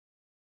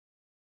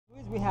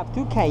We have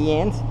two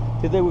Cayennes.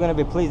 Today we're going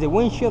to replace the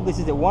windshield. This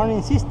is the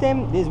warning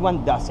system. This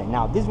one doesn't.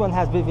 Now this one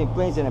has been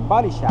replaced in a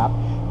body shop,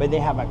 but they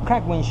have a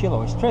cracked windshield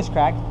or a stress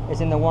crack.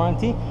 It's in the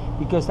warranty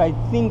because I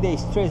think they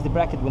stressed the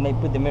bracket when they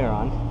put the mirror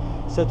on.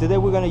 So today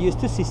we're going to use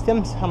two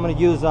systems. I'm going to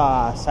use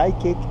a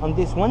Sidekick on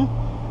this one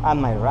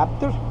and my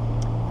Raptor.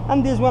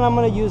 And this one I'm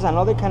going to use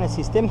another kind of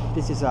system.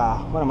 This is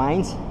one of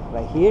mine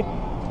right here.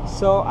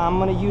 So I'm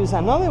going to use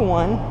another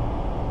one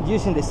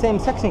using the same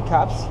suction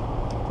cups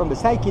from the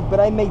Sidekick, but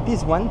I made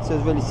this one, so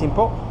it's really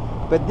simple.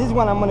 But this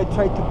one I'm going to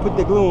try to put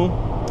the glue.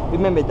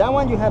 Remember, that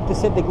one you have to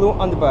set the glue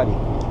on the body.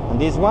 On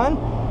this one,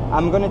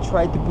 I'm going to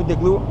try to put the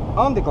glue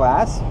on the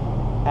glass,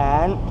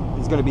 and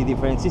it's going to be a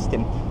different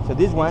system. So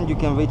this one you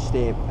can reach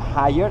the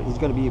higher, it's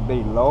going to be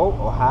very low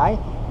or high,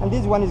 and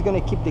this one is going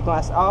to keep the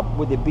glass up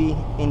with the B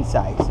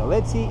inside. So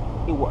let's see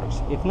if it works.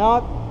 If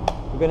not,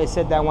 we're going to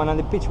set that one on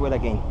the pitch wheel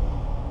again.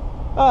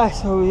 Alright,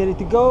 so we're ready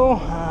to go.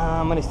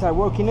 I'm gonna start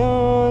working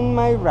on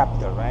my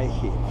Raptor right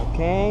here,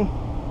 okay?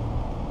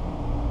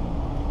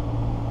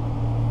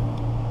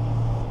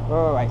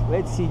 Alright,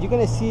 let's see. You're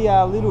gonna see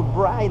a little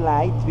bright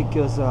light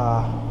because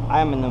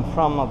I'm in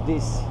front of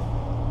this,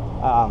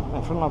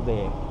 in front of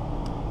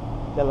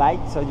the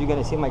light, so you're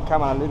gonna see my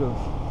camera a little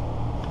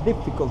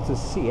difficult to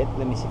see it.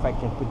 Let me see if I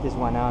can put this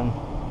one on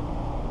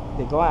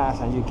the glass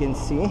and you can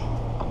see.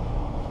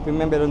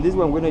 Remember, on this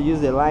one we're going to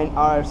use the line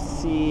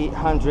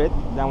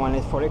RC100. That one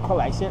is for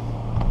equalizer.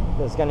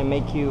 That's going to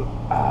make you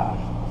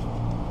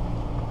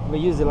we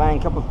use the line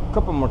a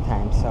couple more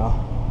times. So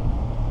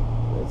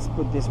let's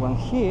put this one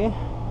here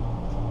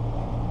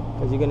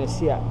because you're going to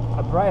see a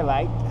bright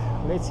light.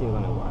 Let's see if it's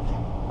going to work.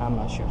 I'm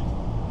not sure.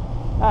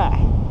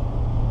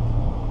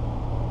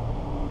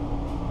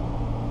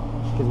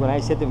 Because when I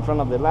sit in front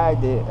of the light,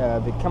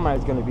 the camera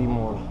is going to be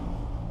more.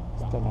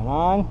 Turn it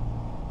on.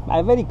 I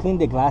already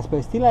cleaned the glass,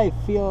 but still I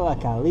feel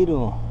like a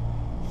little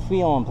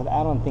film, but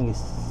I don't think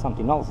it's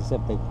something else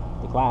except the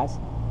glass.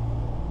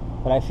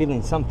 But I'm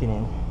feeling something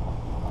in.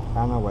 I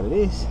don't know what it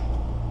is.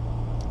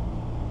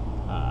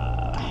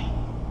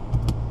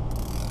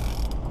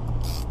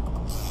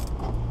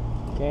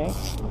 Okay,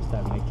 we'll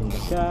start making the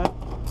cut.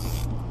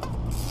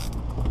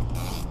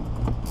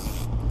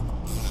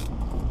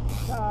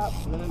 Stop,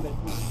 remember.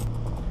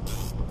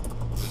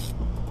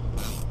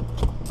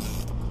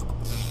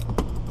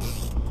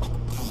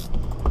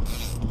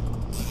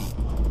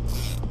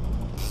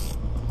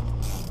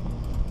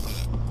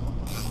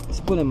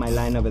 Putting my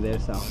line over there,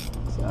 so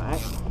it's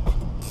alright.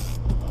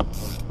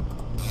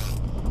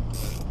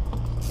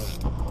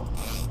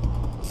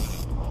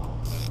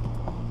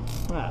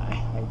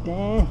 Alright, right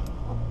there.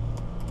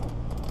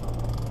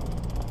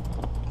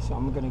 So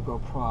I'm gonna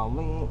go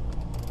probably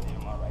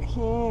right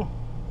here.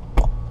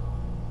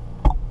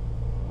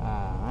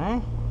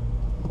 Alright.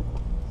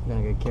 I'm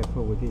gonna get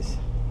careful with these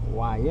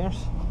wires.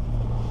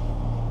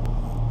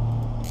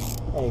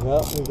 There you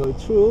go, we go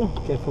through.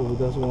 Careful with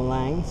those one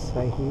lines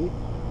right here.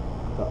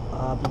 Go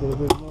up a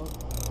little bit more.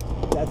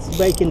 That's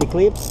breaking the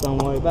clips, don't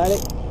worry about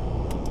it.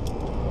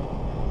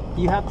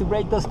 You have to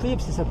break those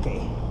clips, it's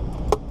okay.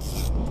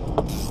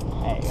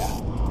 There you go.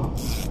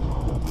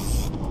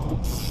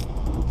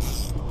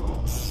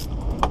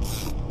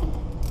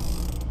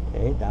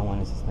 Okay, that one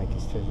is just like a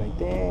stress right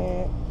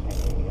there.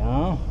 There you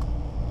go.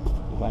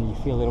 When you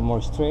feel a little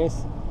more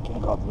stress, you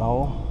can go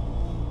low.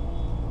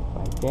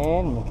 Right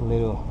there, make a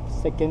little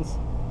seconds.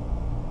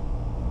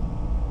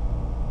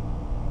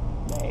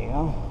 There you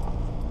go.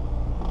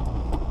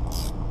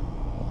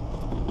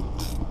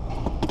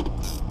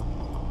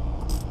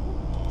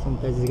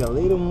 Sometimes it's got a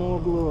little more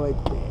glue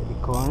right there, the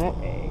corner.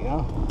 There you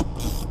go.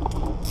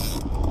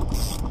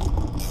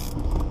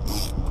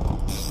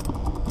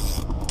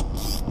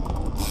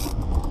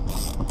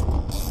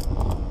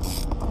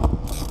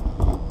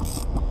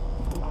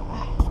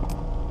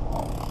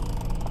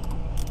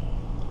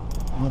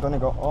 I'm gonna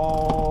go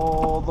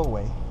all the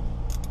way.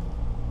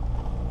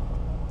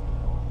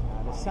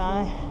 Other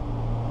side.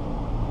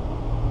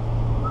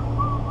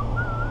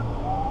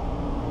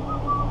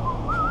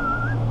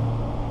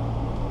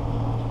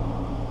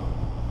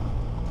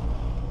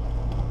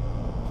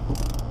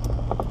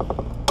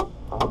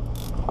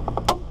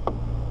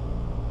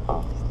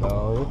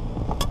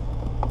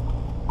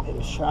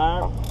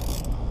 Sharp.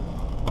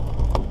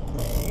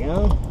 There you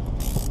go.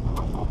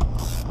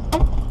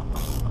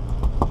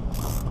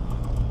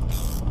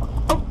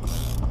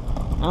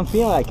 I'm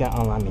feeling like a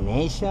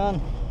lamination,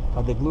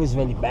 but the glue is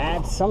really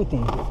bad.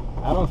 Something.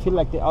 I don't feel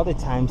like the other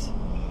times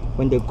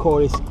when the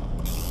core is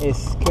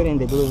cutting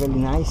the glue really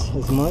nice,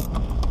 smooth.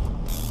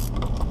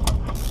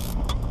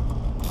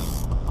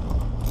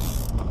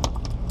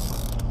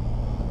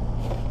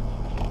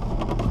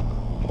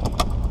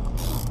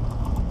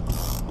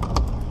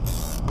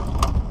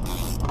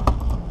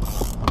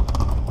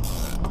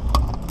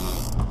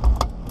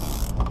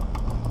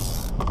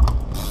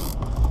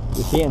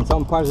 See, and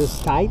some parts is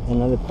tight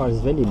and other parts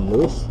is very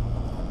loose.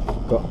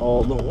 Go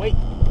all the way.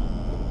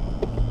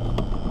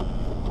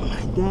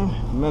 Right there.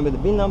 Remember, the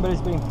VIN number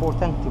is very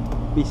important to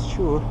be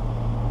sure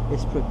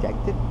it's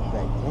protected.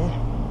 Right there.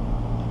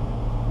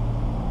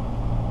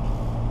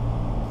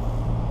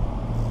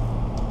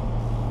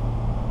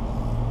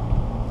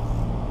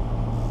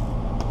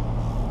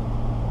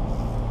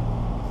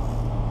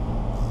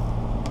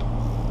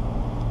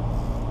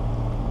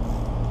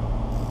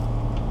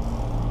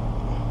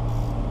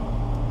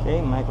 Okay,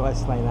 Michael,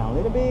 let's slide down a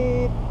little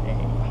bit. There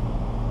you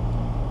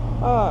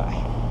go.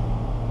 Alright.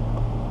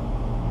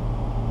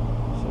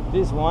 So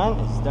this one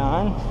is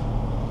done.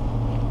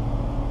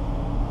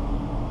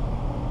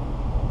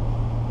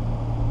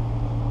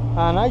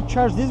 And I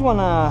charged this one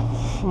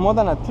more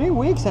than 3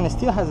 weeks and it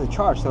still has a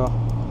charge, so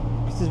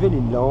this is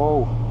really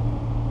low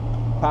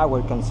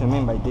power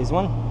consuming by this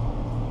one.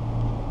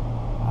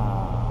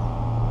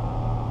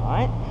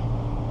 Alright.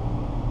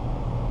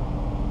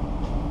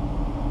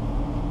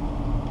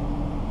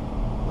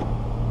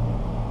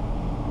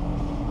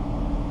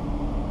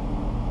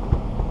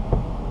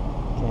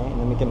 Okay,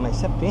 let me get my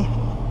safety.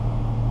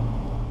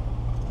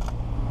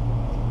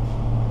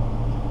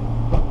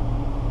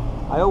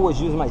 I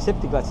always use my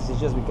safety glasses, it's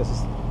just because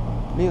it's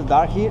a little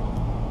dark here,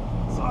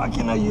 so I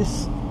cannot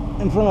use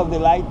in front of the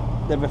light.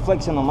 The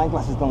reflection on my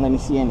glasses don't let me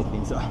see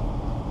anything, so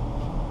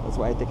that's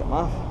why I take them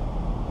off.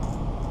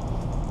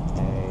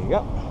 There you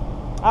go.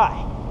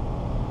 Alright,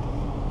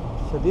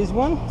 so this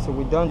one, so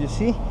we're done. You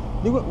see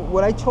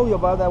what I told you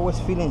about? I was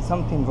feeling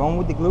something wrong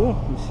with the glue.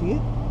 You see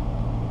it?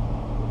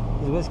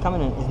 It was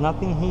coming in. There's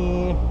nothing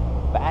here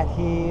bad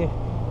here,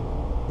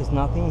 there's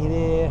nothing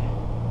there.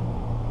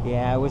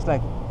 Yeah, it was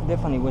like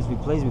definitely was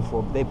replaced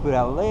before. They put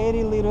a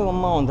little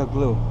amount of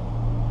glue.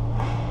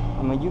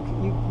 I mean,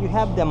 you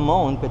have the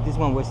amount, but this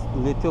one was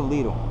little.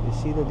 You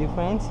see the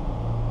difference?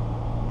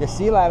 The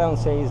seal, I don't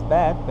say is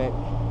bad, but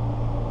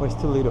was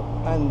too little,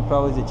 and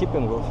probably the chip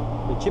glue.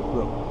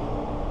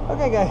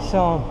 Okay, guys,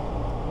 so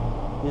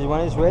this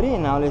one is ready,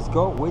 and now let's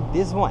go with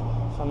this one.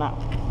 So now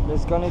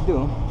let's gonna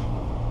do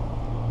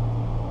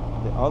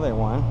the other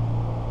one.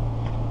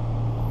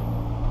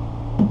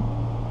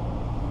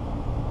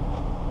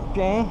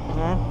 Okay,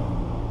 and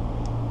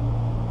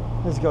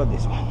let's go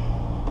this one.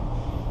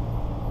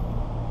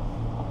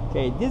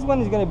 Okay, this one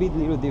is gonna be a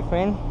little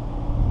different.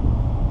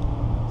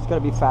 It's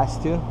gonna be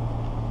fast too.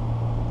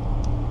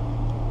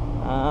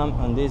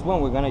 On this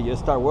one, we're gonna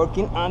just start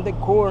working on the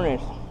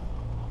corners.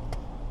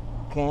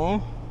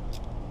 Okay,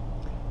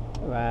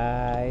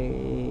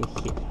 right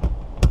here.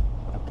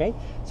 Okay,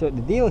 so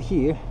the deal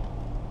here,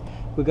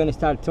 we're gonna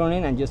start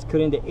turning and just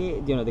cutting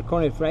the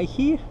corners right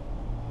here,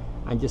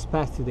 and just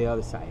pass to the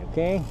other side.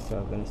 Okay, so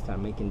I'm gonna start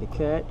making the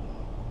cut.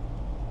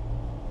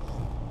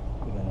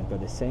 We're gonna go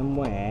the same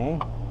way.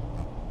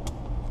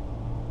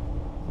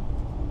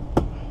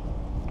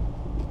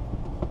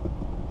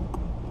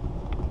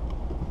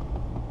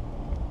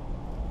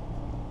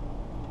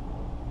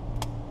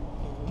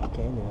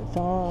 Okay, there's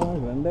all.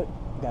 Remember,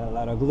 got a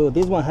lot of glue.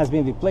 This one has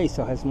been replaced,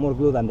 so it has more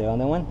glue than the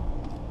other one.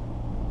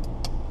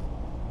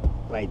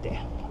 Right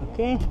there.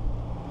 Okay,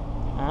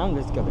 and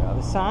let's go to the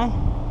other side.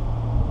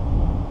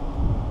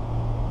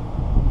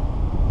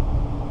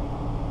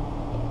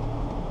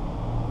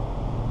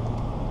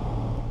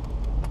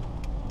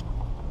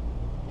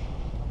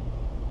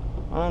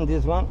 On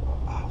this one,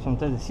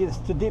 sometimes the seal is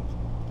too deep.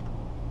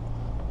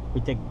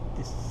 We take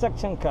the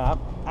suction cup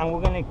and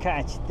we're gonna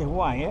catch the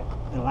wire,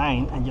 the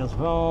line, and just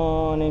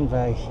run it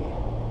right here.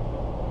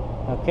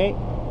 Okay,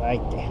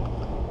 right there.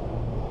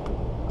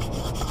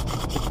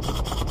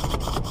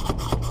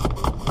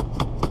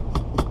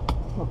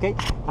 Okay,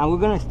 and we're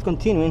gonna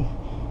continue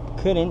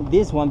cutting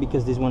this one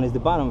because this one is the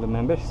bottom,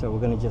 remember? So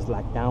we're gonna just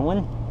lock that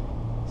one.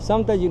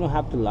 Sometimes you don't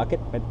have to lock it,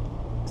 but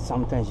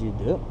sometimes you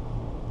do.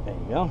 There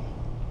you go.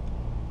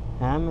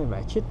 And a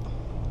ratchet,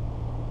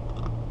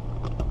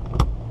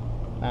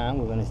 and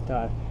we're gonna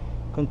start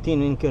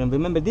continuing cutting.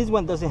 Remember, this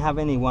one doesn't have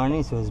any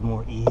warning, so it's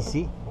more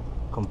easy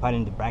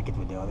comparing the bracket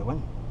with the other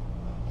one.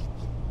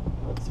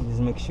 So just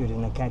make sure it's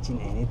not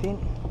catching anything.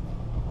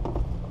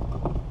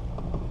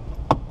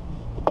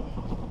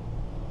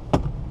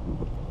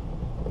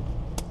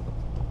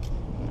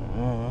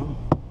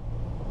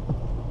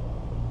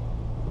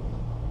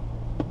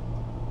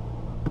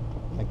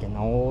 Making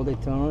all the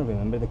turn.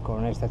 Remember, the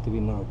corners have to be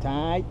more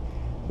tight.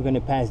 We're going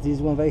to pass this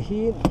one right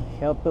here,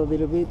 help a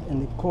little bit in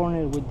the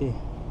corner with the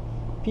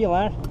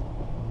pillar.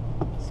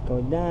 Let's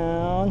go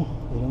down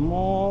a little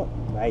more,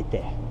 right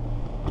there.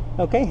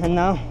 Okay, and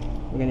now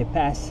we're going to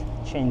pass,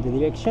 change the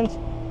directions,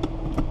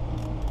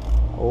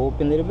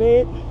 open a little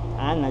bit,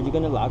 and now you're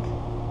going to lock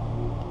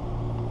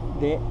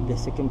the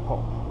second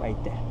pole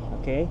right there.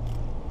 Okay,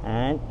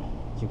 and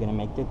you're going to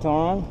make the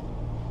turn,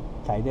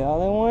 tie the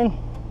other one,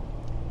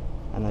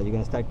 and now you're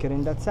going to start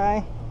cutting that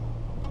side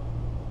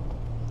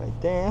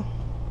right there.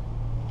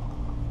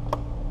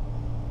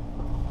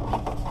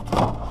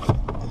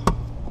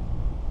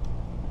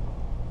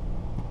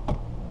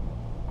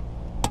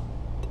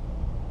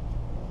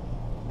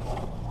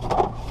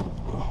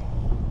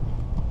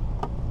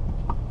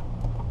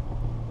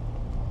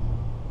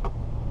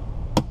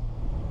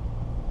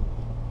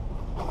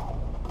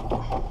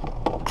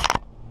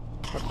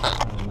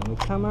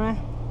 Camera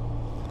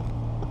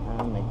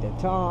and make the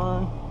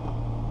turn.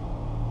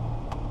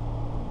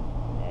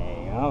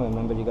 There you go.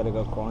 Remember, you gotta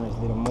go corners a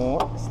little more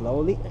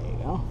slowly. There you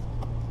go.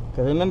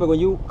 Because remember, when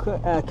you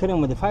cut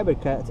them with the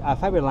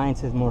fiber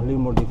lines, it's a little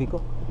more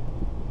difficult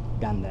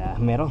than the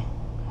metal.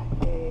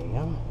 There you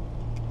go.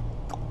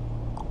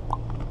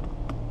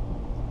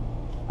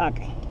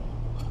 Okay,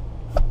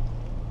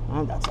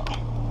 and that's all.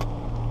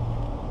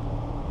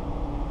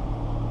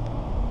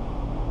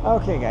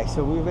 Okay guys,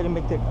 so we're going to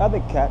make the other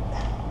cut.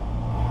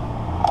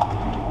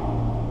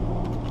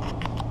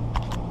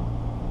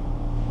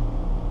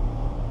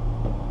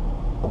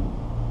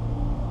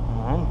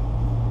 And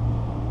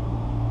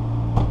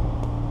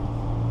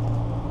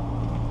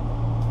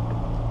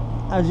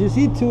as you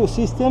see, two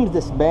systems, the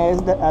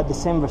best at the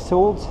same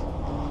results,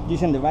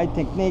 using the right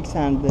techniques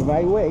and the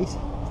right ways,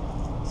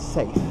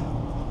 safe.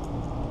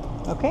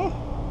 Okay,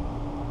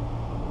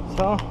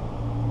 so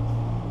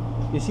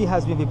you see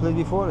has been replaced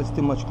before. It's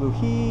too much glue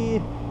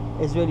here,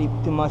 it's really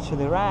too much to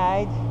the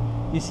right.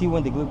 You see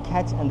when the glue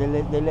catch and they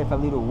left a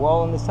little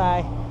wall on the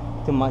side,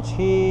 too much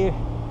here.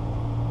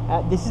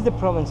 This is the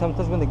problem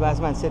sometimes when the glass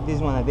man set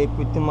this one and they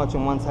put too much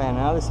on one side and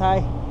the other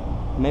side.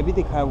 Maybe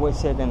the car was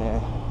set in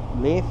a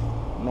lift,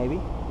 maybe,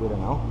 we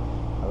don't know.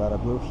 A lot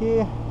of glue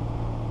here,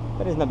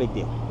 but it's no big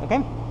deal.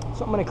 Okay,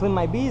 so I'm gonna clean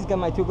my beads, get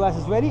my two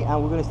glasses ready,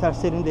 and we're gonna start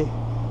setting the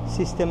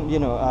system, you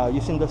know,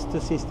 using those two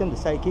systems, the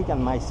side kick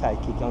and my side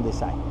kick on this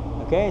side.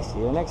 Okay, see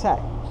you next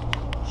side.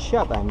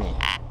 Shut, I mean.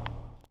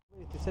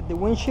 To set the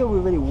windshield, we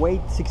already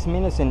wait 6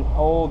 minutes and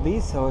all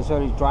this, so it's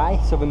already dry.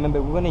 So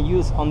remember, we're gonna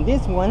use on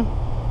this one,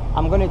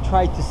 I'm gonna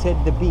try to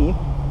set the bee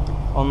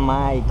on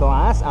my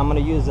glass. I'm gonna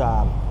use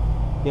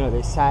you know,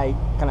 the side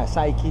kind of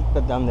side kick,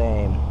 but on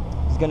the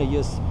it's gonna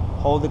just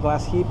hold the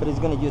glass here, but it's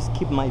gonna just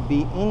keep my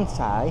bee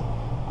inside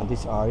on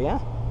this area.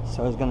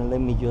 So it's gonna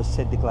let me just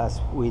set the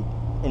glass with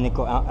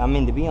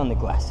the bee on the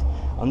glass.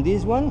 On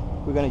this one,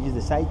 we're gonna use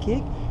the side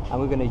kick, and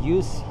we're gonna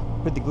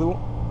put the glue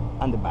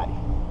on the body.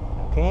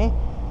 Okay,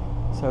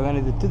 so we're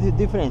gonna do two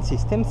different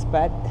systems,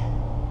 but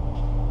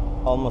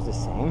almost the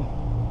same.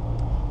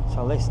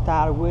 So let's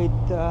start with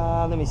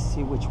let me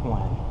see which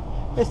one.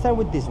 Let's start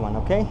with this one.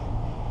 Okay,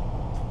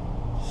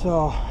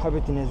 so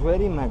everything is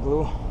ready, my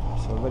glue,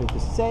 so ready to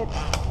set.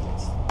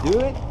 Let's do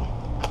it.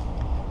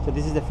 So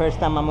this is the first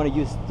time I'm gonna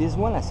use this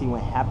one. I see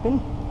what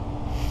happened.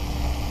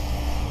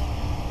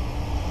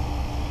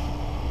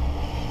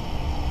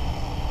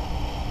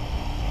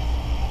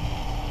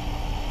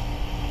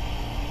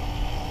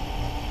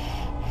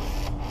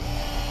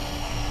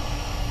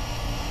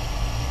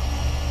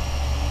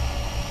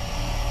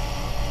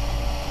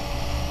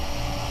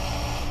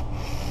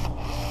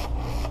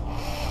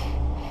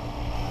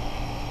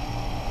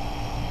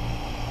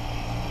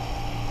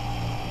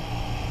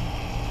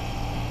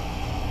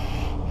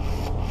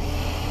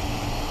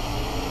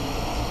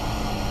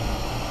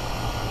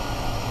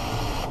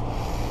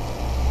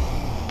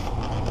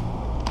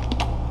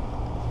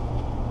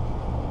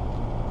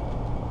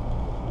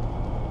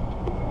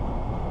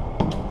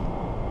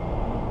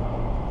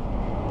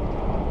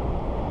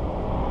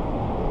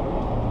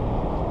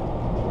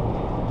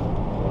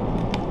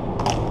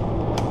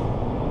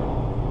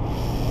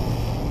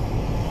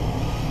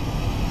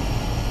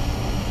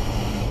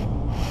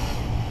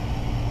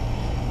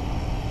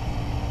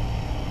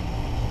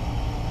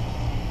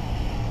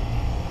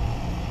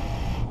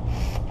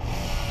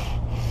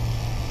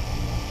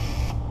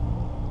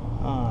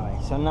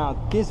 So now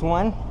this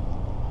one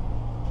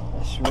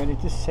is ready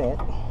to set.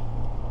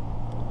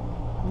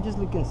 I'm just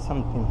looking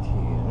something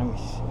here. Let me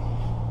see.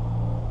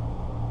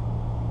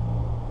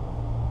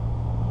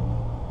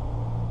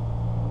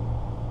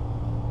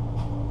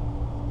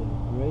 Little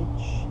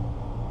bridge.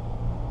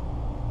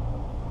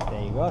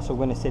 There you go. So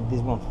we're gonna set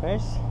this one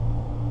first.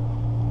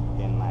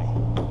 Then my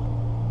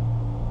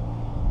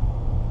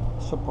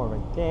support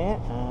right there,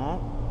 and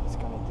it's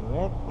gonna do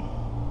it.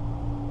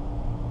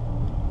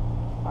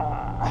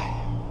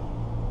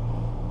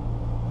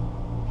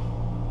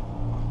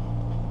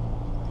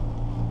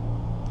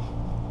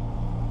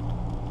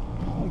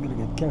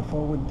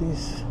 Careful with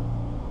this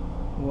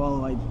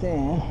wall right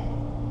there.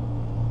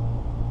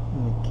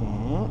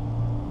 Okay,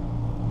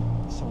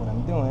 so what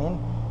I'm doing,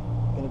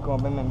 I'm gonna go,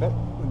 remember,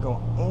 we go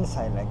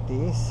inside like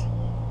this,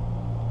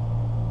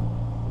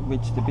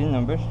 which the pin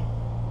number,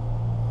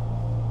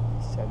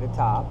 set the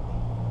top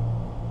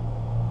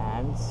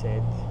and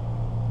set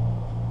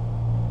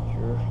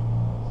your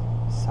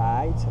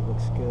sides. It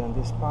looks good on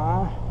this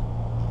part.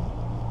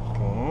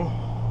 Okay,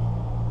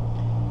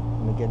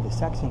 let me get the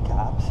suction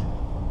caps.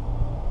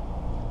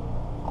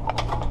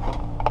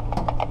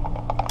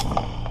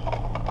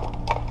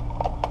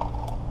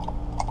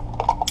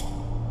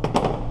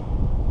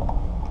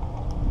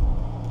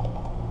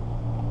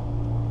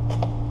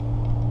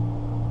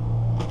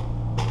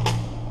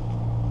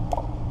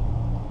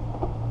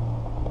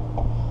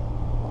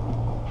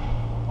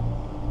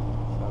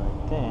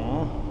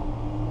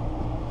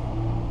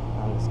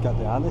 Got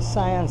the other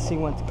side and see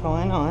what's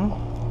going on.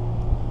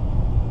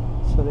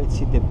 So let's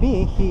see the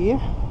bee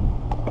here.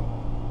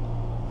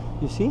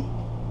 You see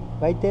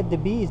right there, the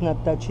bee is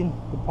not touching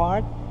the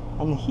part,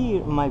 and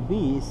here my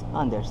bee is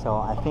under, so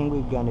I think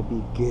we're gonna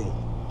be good,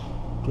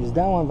 because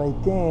that one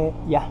right there,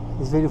 yeah,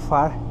 is very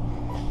far.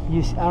 I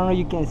don't know,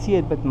 you can see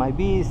it, but my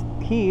bee is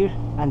here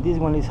and this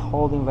one is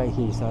holding right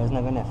here, so it's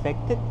not gonna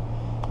affect it.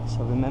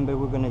 So remember,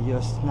 we're gonna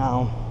just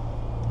now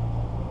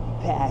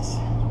pass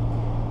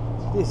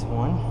this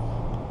one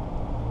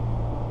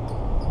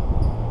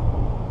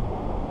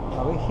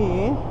over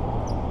here.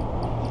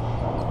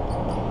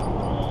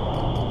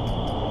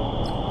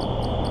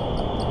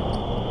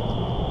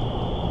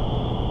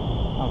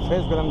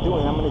 First, what I'm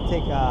doing, I'm going to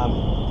take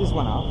this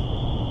one off,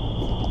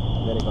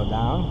 let it go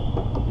down.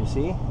 You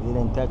see, it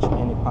didn't touch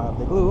any part of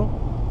the glue.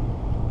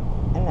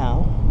 And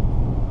now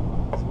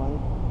this one,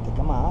 take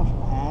them off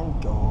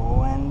and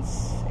go and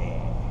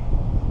set.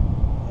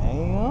 There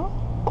you go.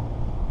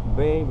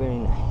 Very, very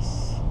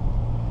nice.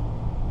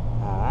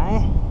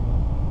 Alright,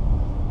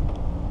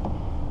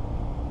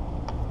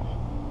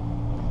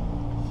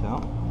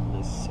 so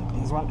let's set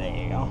this one. There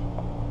you go.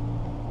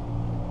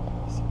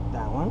 Set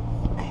that one.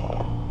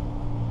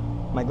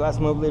 My glass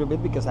moved a little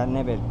bit because I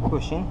never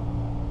pushing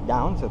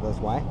down, so that's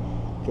why.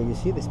 Okay, you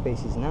see the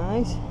space is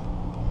nice,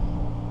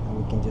 and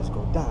we can just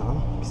go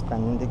down,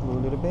 expanding the glue a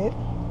little bit.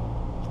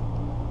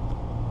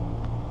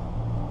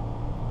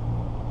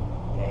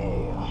 There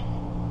you go.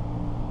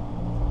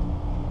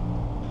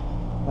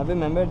 Now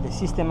remember, the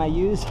system I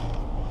use,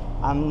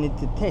 I need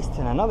to test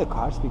in another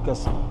cars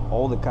because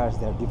all the cars,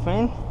 they're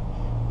different,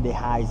 the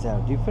heights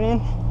are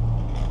different.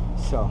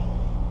 So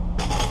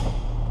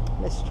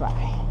let's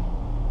try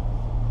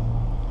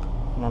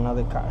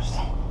another cars.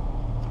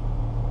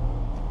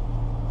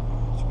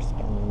 So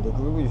expanding the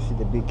glue, you see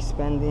the big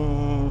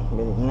expanding,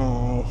 very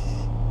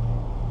nice.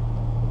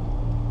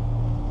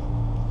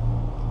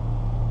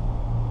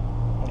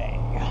 There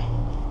you go.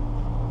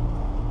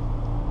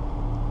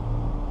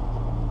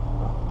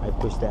 Oh, I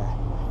pushed that,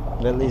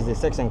 released the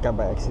section cap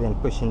by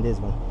accident, pushing this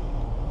one.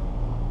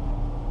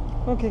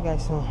 Okay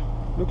guys, so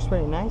looks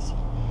very nice.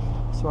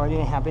 So I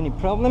didn't have any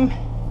problem.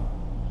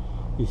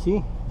 You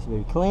see, it's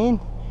very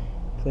clean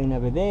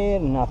over there,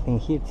 nothing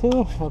here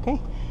too. Okay,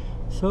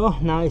 so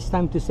now it's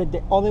time to set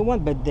the other one,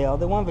 but the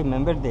other one,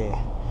 remember,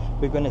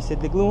 we're gonna set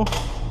the glue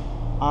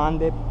on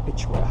the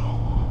pitch wheel.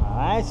 All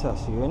right, so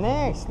see you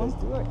next. Let's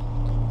do it.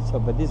 So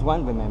but this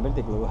one, remember,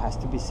 the glue has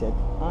to be set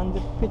on the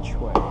pitch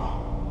wheel.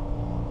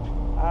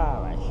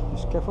 All right,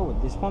 just careful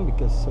with this one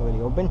because it's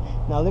already open.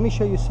 Now let me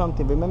show you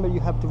something. Remember, you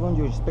have to run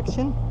your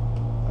inspection.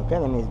 Okay,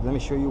 let me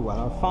show you what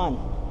I found.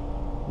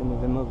 Let me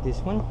remove this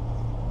one.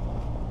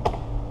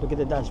 Look at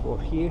the dashboard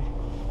here.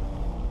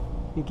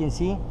 You can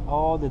see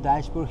all the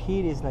dashboard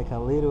here is like a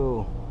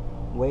little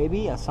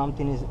wavy, or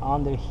something is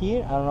under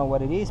here. I don't know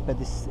what it is, but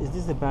this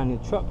is a brand new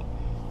truck,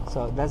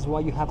 so that's why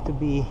you have to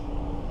be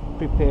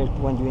prepared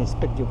when you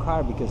inspect your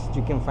car, because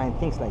you can find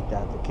things like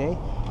that. Okay,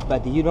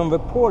 but if you don't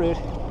report it,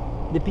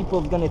 the people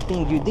are gonna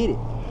think you did it.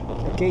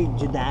 Okay,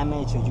 you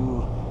damage, or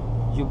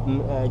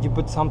you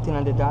put something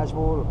on the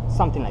dashboard, or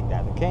something like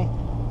that. Okay,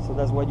 so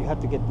that's why you have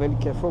to get very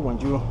careful when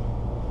you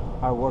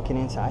are working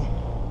inside.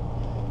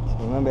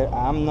 Remember,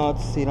 I'm not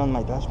sitting on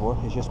my dashboard,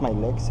 it's just my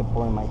legs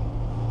supporting my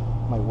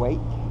weight.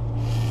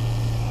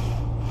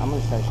 I'm going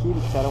to start here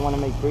because I don't want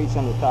to make bridge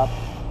on the top.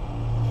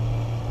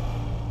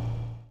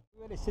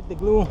 We're going to set the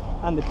glue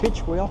on the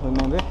pitch wheel.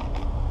 Remember,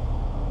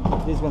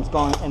 this one's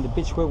going in the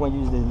pitch wheel when you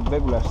use the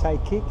regular side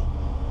kick.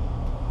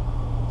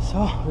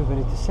 So we're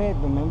ready to set.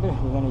 Remember,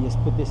 we're going to just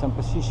put this on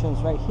positions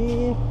right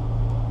here.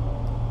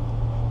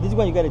 This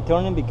one you got to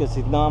turn it because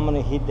if not, I'm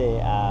going to hit the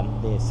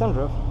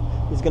sunroof.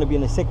 It's going to be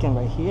in the second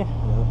right here,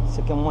 the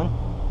second one.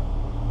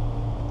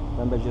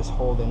 Remember, just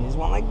holding this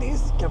one like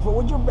this. Careful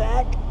with your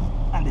back.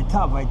 And the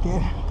top right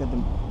there. Got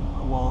the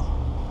wall.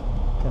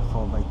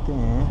 Careful right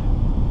there.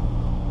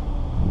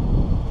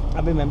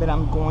 And remember,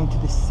 I'm going to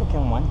the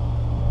second one.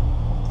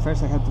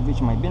 First, I have to reach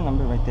my bin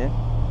number right there.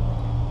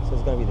 So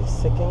it's going to be the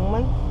second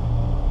one.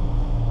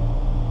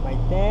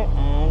 Right there.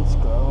 And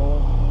scroll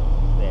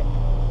there.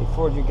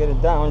 Before you get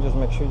it down, just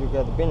make sure you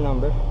got the bin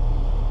number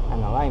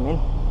and alignment.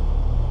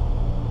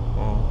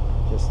 And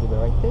just leave it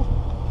right there.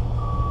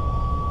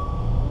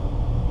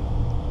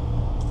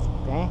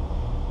 Okay,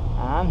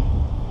 I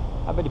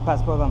already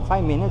passed more than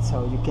 5 minutes,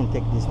 so you can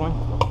take this one.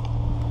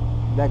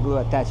 That glue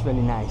attached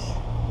really nice.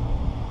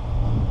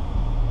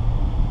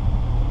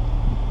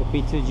 The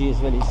P2G is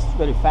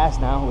very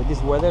fast now. With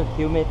this weather,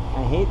 humid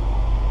and heat,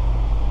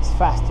 it's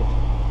faster.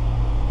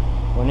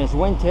 When it's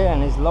winter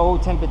and it's low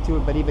temperature,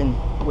 but even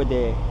with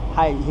the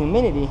high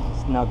humidity,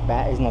 it's not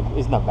bad.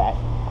 It's not bad.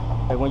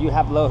 But when you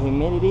have low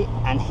humidity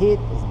and heat,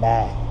 it's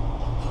bad.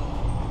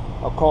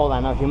 Or cold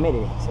and no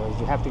humidity. So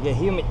you have to get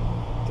humid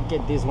to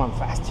get this one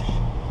faster.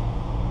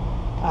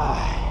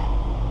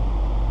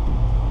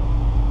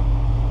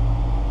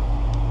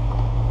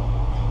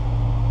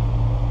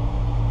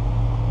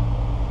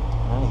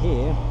 And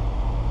here,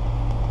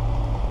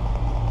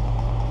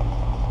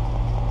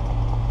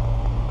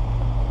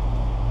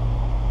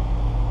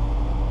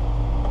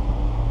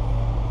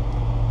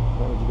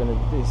 what you're gonna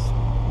do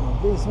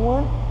this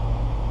one,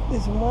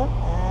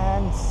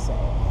 and set.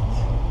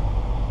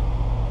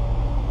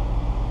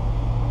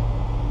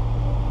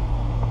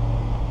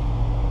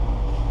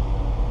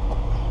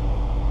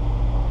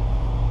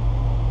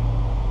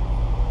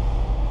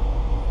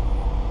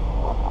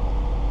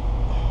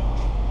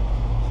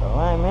 So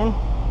alignment,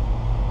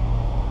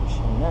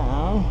 pushing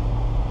down,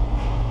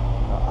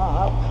 go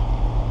up,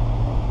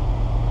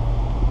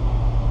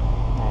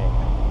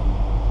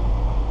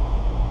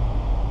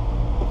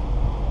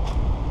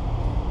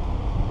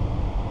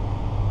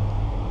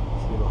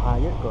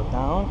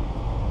 down.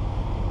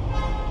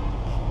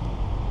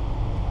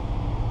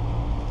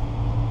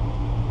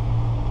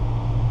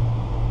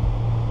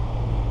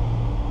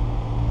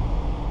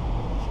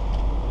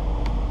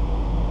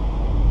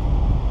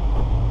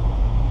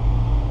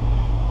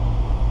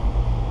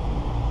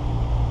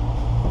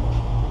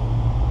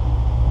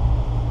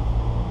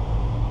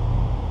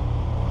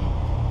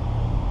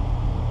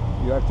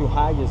 You are too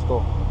high, just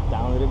go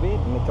down a little bit,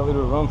 make a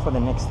little room for the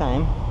next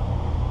time,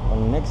 or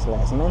the next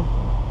lesson.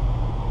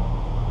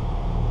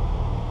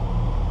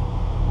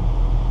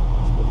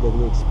 Just put the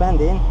glue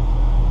expanding.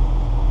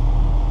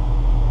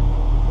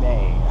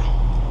 There.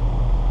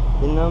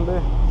 The number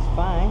is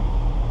fine.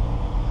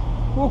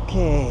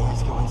 Okay,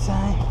 let's go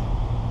inside.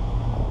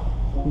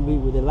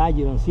 With the light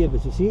you don't see it,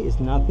 but you see it's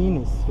nothing,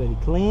 it's very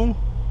clean.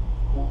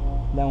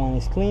 That one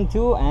is clean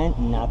too, and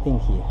nothing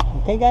here.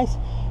 Okay guys,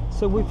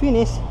 so we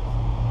finished.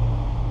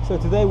 So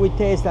today we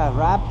test a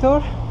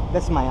Raptor.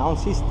 That's my own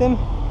system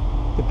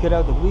to cut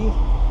out the wheel,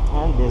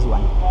 and this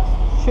one.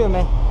 Sure,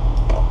 man.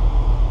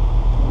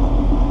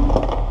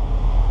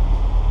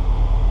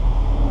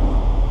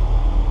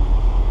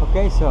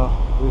 Okay, so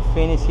we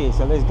finished here.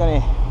 So let's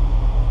gonna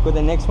go to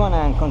the next one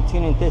and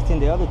continue testing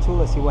the other two.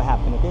 Let's see what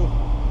happened. Okay.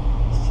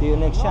 See you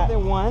next shot.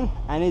 Another one,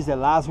 and it's the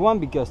last one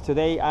because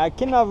today I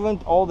cannot run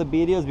all the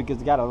videos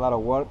because it got a lot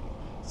of work.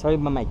 Sorry,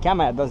 but my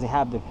camera doesn't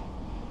have the.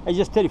 It's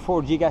just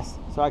 34 gigas,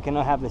 so I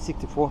cannot have the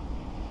 64.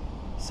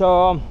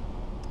 So,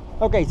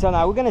 okay, so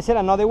now we're gonna set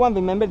another one.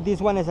 Remember,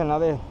 this one is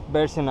another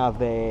version of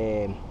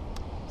the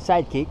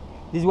Sidekick.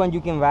 This one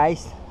you can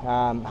rise.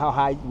 How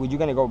high? Would you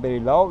gonna go very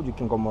low? You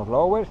can go more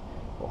lower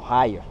or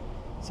higher.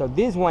 So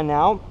this one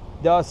now,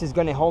 thus is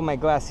gonna hold my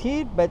glass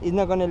here, but it's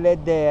not gonna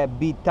let the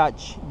bead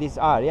touch this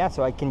area,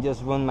 so I can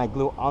just run my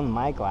glue on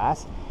my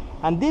glass.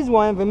 And this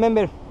one,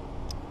 remember,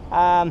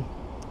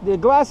 the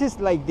glass is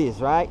like this,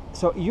 right?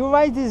 So you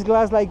raise this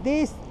glass like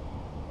this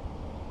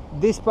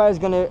part is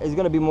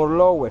gonna be more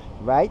lower,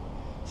 right?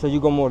 So you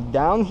go more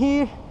down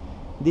here,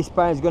 this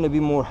part is gonna be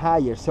more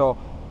higher. So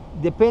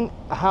depend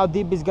how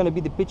deep is gonna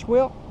be the pitch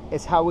wheel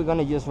is how we're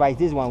gonna just raise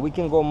this one. We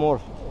can go more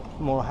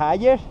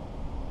higher,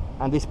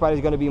 and this part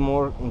is gonna be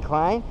more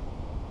inclined,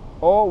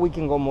 or we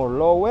can go more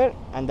lower,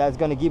 and that's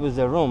gonna give us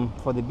the room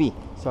for the B.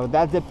 So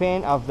that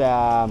depends of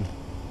the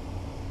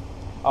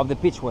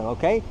pitch wheel,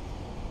 okay?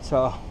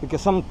 So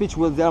because some pitch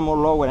wheels they are more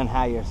lower and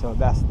higher, so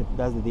that's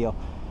the deal.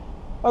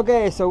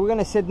 Okay, so we're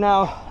gonna set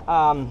now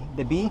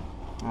the B.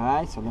 All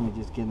right, so let me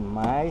just get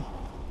my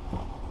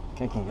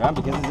kicking ground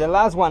because it's the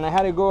last one. I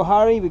had to go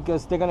hurry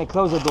because they're gonna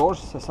close the doors.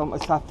 So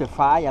it's after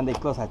 5 and they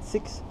close at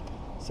 6.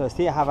 So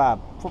still I have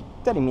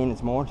 30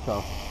 minutes more,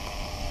 so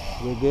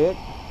we're good.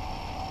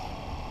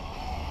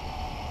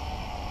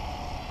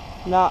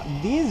 Now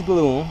this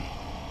glue,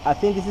 I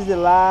think this is the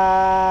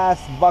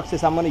last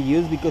boxes I'm gonna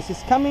use because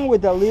it's coming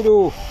with a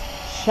little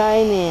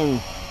shining.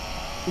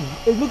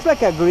 It looks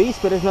like a grease,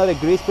 but it's not a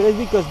grease. But it's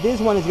because this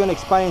one is gonna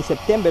expire in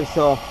September.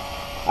 So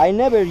I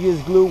never use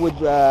glue with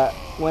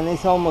when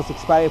it's almost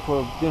expired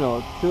for 2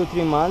 or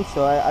 3 months.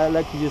 So I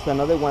like to use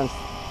another ones.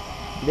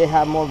 They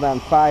have more than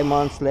 5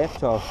 months left.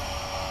 So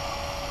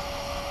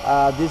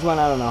this one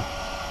I don't know.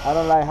 I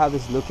don't like how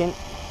this is looking.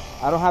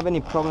 I don't have any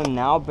problem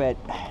now, but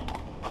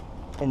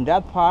in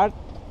that part.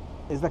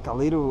 It's like a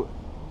little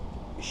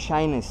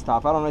shiny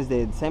stuff. I don't know, it's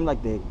the same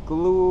like the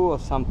glue or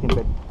something,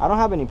 but I don't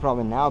have any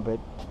problem now, but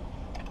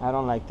I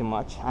don't like too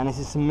much. And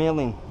it's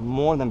smelling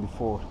more than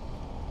before.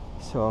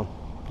 So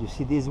you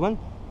see this one?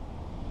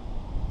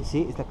 You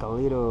see, it's like a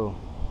little,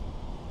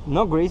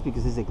 no grease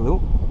because it's a glue,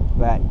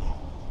 but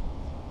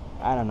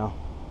I don't know.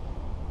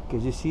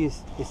 Because you see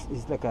it's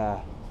like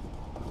a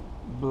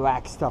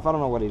black stuff. I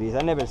don't know what it is.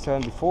 I never saw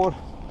it before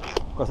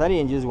because I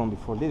didn't use one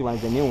before. This one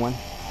is the new one.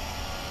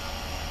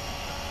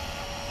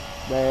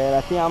 But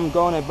I think I'm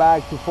going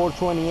back to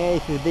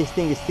 428 if this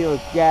thing is still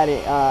got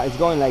it. It's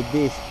going like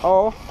this.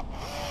 Or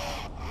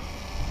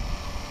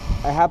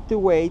I have to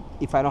wait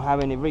if I don't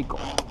have any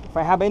recall. If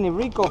I have any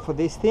recall for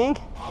this thing,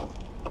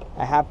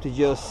 I have to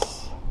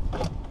just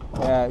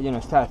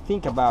start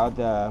think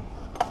about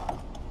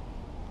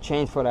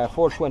change for a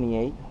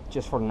 428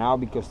 just for now,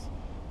 because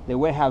the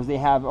warehouse they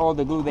have all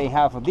the glue they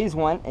have for this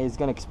one is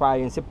going to expire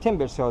in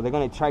September, so they're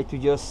going to try to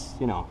just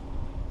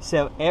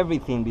sell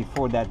everything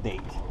before that date.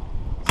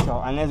 So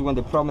unless when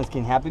the problems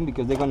can happen,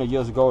 because they're gonna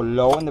just go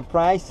low on the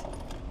price,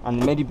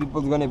 and many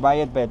people are gonna buy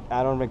it, but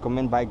I don't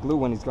recommend buy glue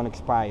when it's gonna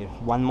expire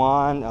 1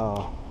 month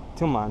or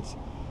 2 months.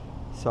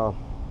 So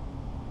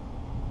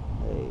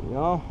there you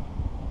go.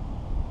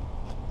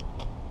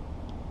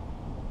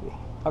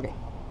 Okay.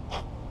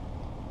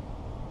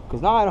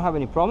 Because now I don't have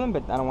any problem,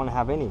 but I don't want to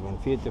have any in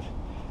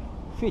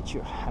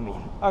future. I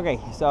mean, okay.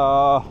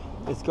 So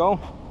let's go.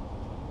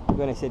 We're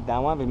gonna set that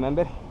one.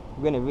 Remember,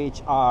 we're gonna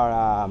reach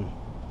our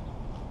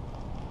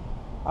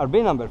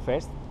bin number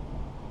first.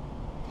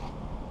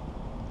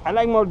 I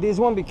like more this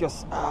one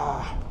because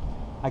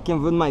I can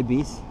put my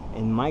beads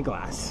in my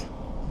glass,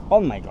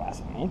 on my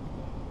glass, I mean.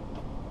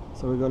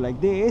 So we go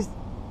like this.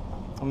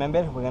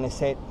 Remember, we're gonna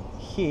set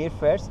here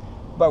first,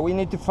 but we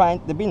need to find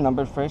the bin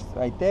number first,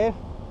 right there.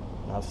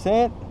 Now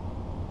set,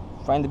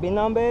 find the bin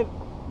number,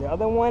 the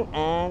other one,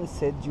 and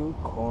set your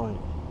corner.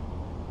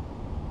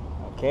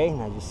 Okay,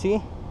 now you see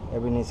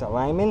everything is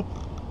alignment.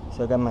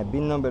 So I got my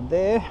bin number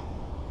there.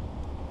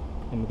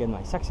 Let me get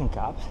my suction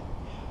cups.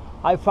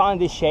 I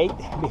found this shade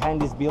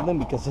behind this building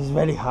because it's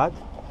very hot.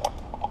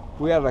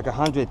 We are like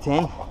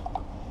 110,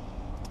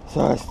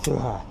 so it's too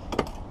hot.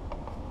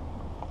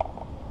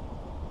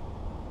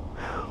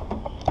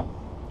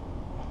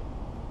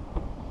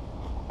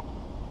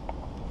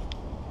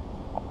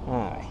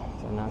 Alright,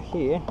 so now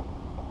here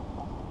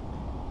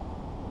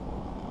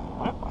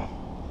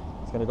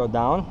it's gonna go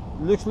down.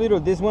 It looks little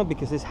this one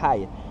because it's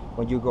higher.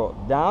 When you go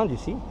down, you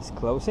see it's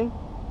closing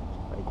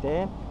right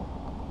there.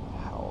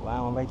 Hold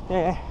on right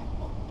there.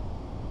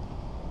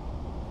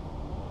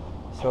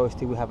 So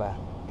still we have a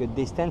good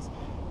distance.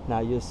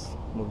 Now just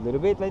move a little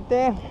bit right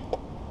there,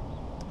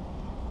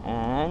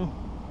 and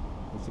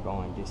let's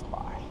go in this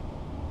part.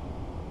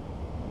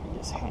 Let me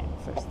just hand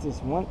first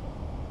this one.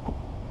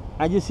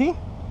 And you see,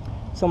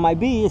 so my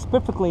bee is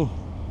perfectly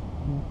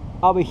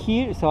over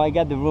here, so I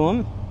got the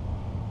room,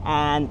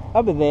 and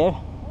over there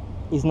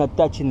is not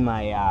touching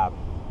my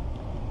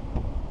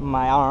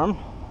my arm,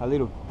 a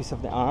little piece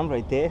of the arm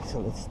right there. So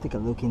let's take a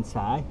look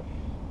inside.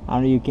 I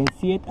don't know, you can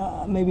see it,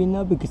 maybe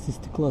not because it's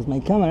too close my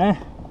camera,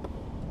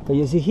 but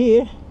you see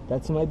here,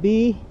 that's my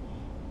bee.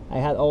 I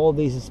had all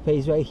this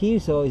space right here,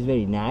 so it's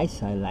very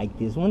nice. I like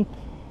this one.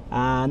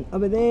 And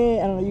over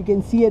there, I don't know, you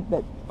can see it,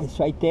 but it's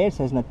right there,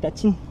 so it's not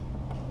touching.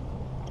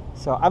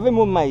 So I've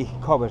removed my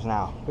covers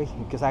now, okay,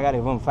 because I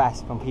gotta run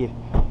fast from here.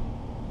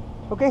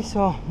 Okay,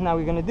 so now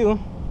we're gonna do,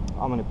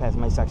 I'm gonna pass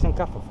my suction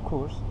cup, of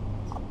course,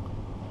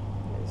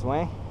 this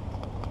way.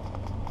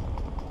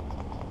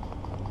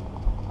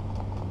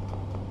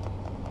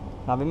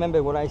 Now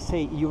remember what I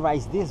say, you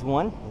rise this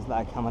one, it's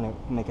like I'm gonna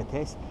make a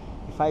test.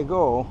 If I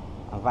go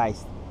and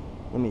rise,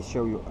 let me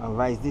show you, and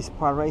rise this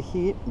part right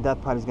here,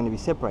 that part is gonna be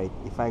separate.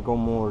 If I go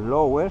more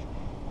lower,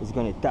 it's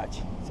gonna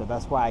touch. So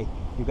that's why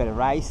you gotta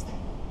rise.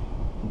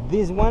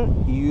 This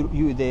one,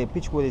 the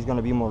pitch wood is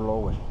gonna be more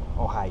lower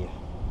or higher.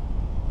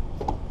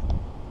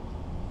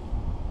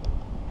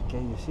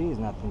 Okay, you see, it's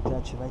nothing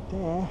touched right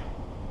there.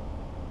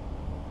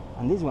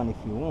 And this one, if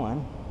you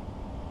want,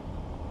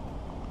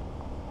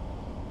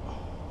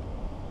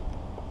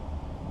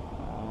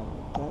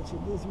 touch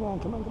it, this one,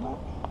 come on, come on.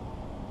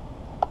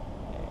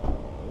 There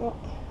you go.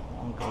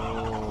 And go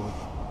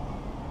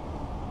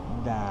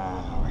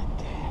down right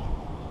there.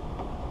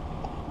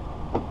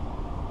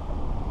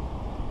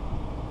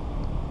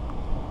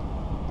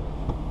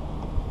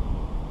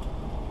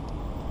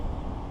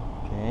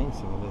 Okay,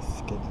 so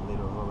let's get a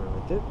little rubber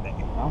right there. There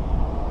you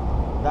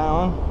go.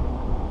 Down.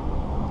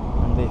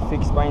 And they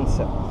fix by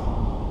itself.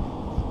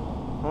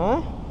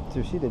 Huh? So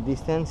you see the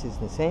distance is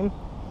the same.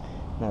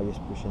 Now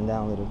just pushing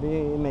down a little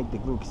bit, make the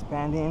glue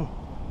expanding.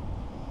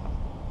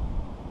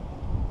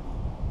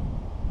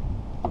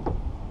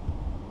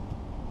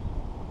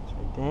 It's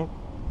right there.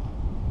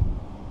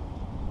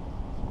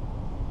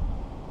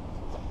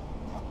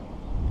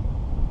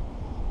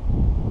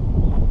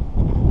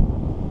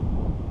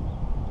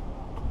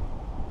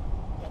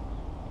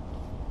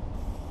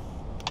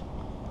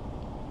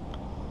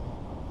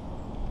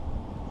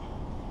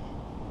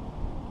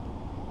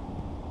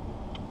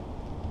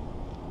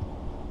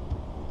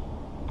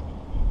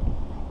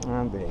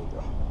 And there you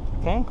go.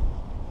 Okay,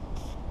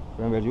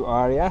 remember your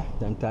area,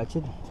 don't touch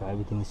it, so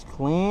everything is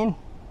clean,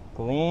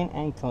 clean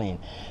and clean.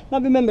 Now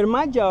remember,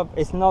 my job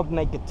is not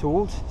make the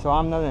tools, so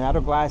I'm not an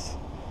auto glass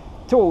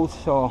tools.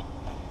 So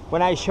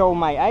when I show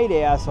my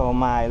ideas or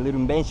my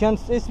little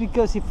inventions, it's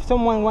because if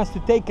someone wants to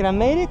take it and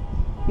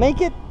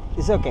make it,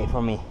 it's okay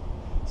for me.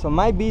 So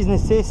my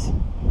business is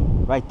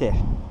right there,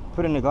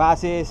 putting the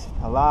glasses,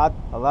 a lot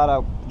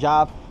of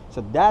job.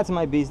 So that's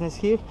my business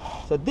here.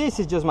 So this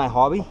is just my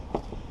hobby.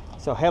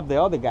 So help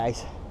the other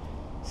guys.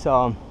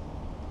 So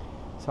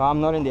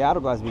I'm not in the auto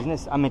glass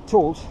business. I'm in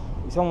tools.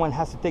 If someone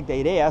has to take the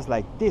ideas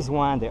like this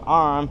one, the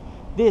arm,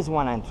 this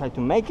one, and try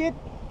to make it,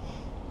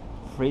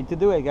 free to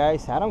do it,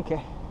 guys. I don't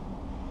care.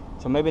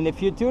 So maybe in the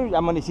future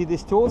I'm gonna see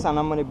these tools and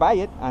I'm gonna buy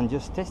it and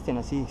just test it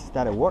and see if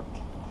that'll work.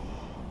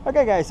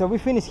 Okay, guys. So we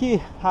finished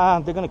here.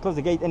 They're gonna close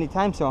the gate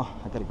anytime, so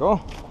I gotta go.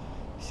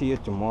 See you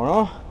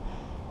tomorrow.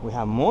 We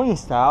have more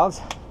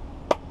installs,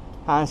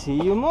 and see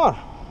you more.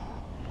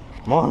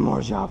 More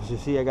jobs. You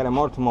see, I got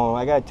more tomorrow.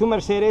 I got 2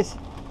 Mercedes.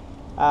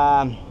 So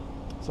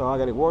I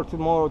got to work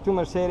tomorrow. 2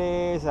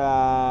 Mercedes,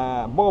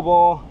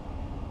 Bobo,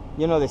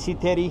 you know, the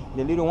C30,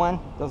 the little one,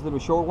 those little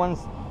short ones.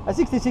 A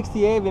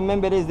 6068.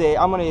 Remember, is the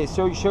I'm gonna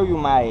show you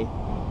my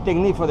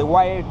technique for the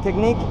wire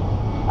technique.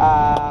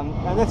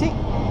 And that's it.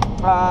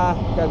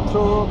 Got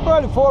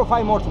probably 4 or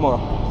 5 more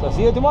tomorrow. So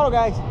see you tomorrow,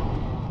 guys.